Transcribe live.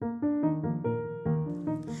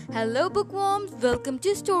Hello, bookworms. Welcome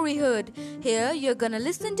to Storyhood. Here, you're gonna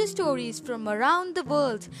listen to stories from around the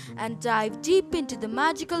world and dive deep into the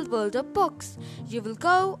magical world of books. You will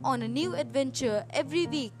go on a new adventure every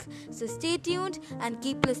week. So stay tuned and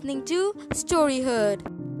keep listening to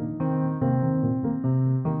Storyhood.